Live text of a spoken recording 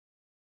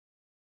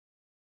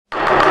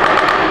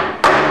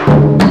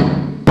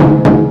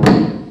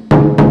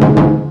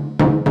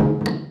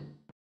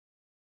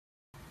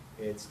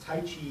It's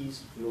Tai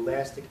Chi's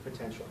elastic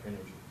potential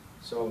energy.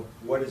 So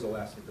what is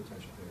elastic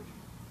potential energy?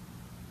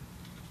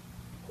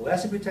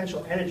 Elastic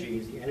potential energy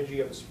is the energy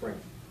of a spring.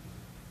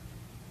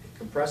 It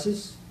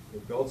compresses,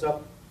 it builds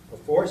up a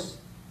force,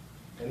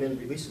 and then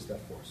releases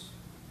that force.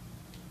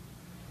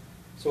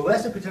 So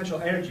elastic potential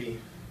energy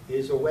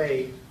is a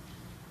way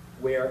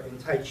where in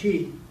Tai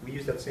Chi we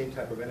use that same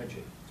type of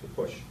energy to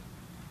push.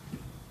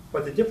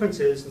 But the difference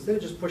is, instead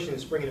of just pushing the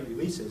spring and it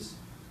releases,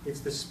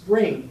 it's the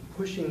spring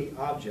pushing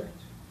the object.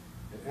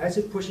 And as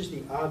it pushes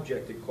the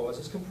object, it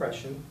causes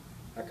compression.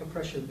 That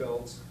compression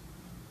builds,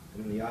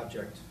 and then the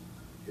object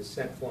is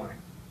sent flying.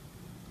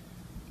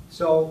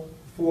 So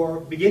for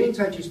beginning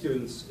Tai Chi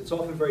students, it's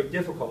often very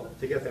difficult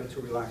to get them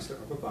to relax their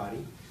upper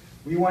body.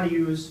 We want to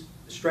use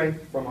the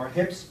strength from our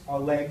hips, our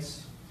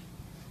legs,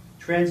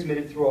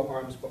 transmitted through our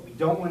arms, but we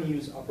don't want to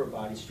use upper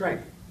body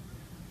strength.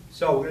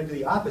 So we're going to do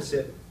the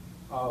opposite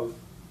of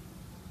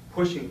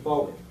pushing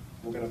forward.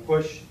 We're going to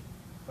push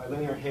by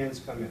letting our hands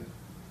come in.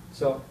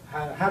 So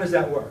how does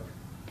that work?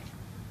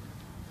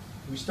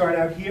 We start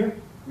out here,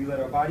 we let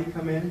our body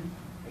come in,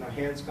 and our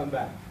hands come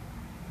back.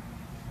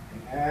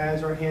 And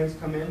as our hands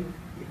come in,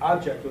 the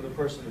object or the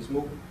person is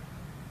moving.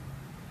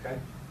 Okay?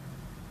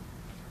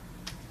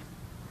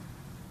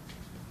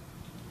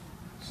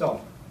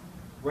 So,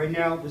 right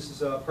now, this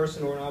is a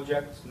person or an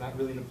object, not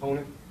really an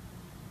opponent.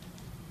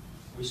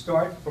 We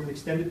start from an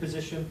extended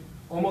position,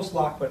 almost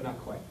locked, but not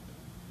quite.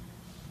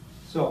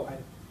 So, I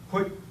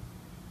put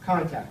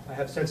contact. I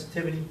have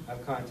sensitivity, I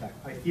have contact.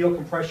 I feel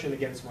compression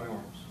against my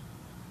arms.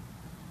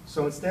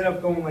 So instead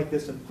of going like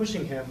this and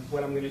pushing him,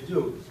 what I'm going to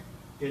do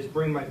is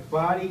bring my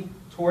body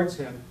towards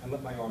him and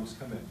let my arms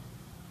come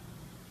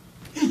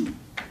in.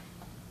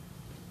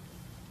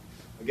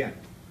 Again.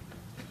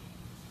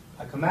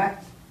 I come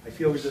at, I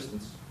feel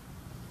resistance.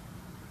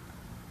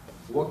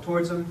 Walk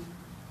towards him.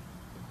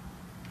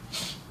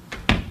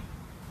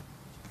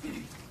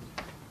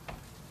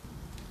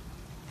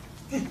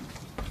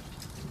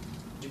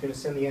 You're going to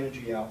send the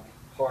energy out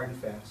hard and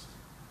fast.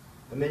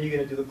 And then you're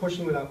going to do the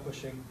pushing without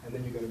pushing, and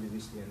then you're going to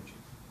release the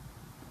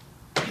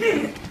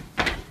energy.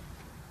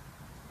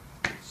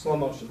 Slow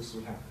motion, this is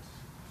what happens.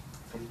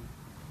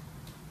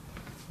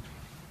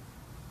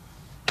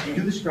 You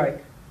do the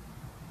strike.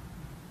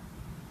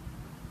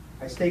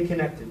 I stay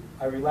connected.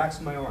 I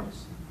relax my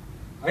arms.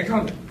 I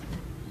come in.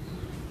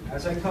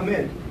 As I come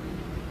in,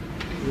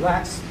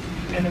 relax,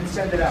 and then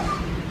send it out.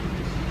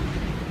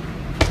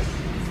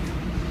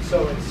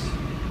 So it's...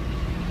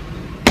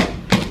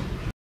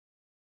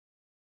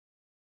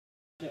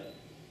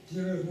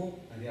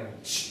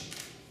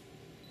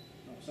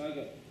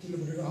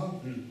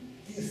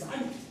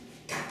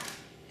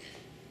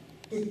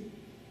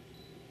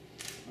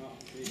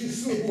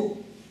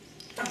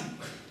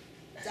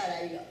再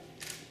来一个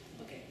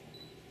 ，OK。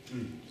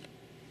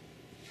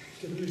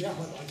这不是两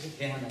回打击。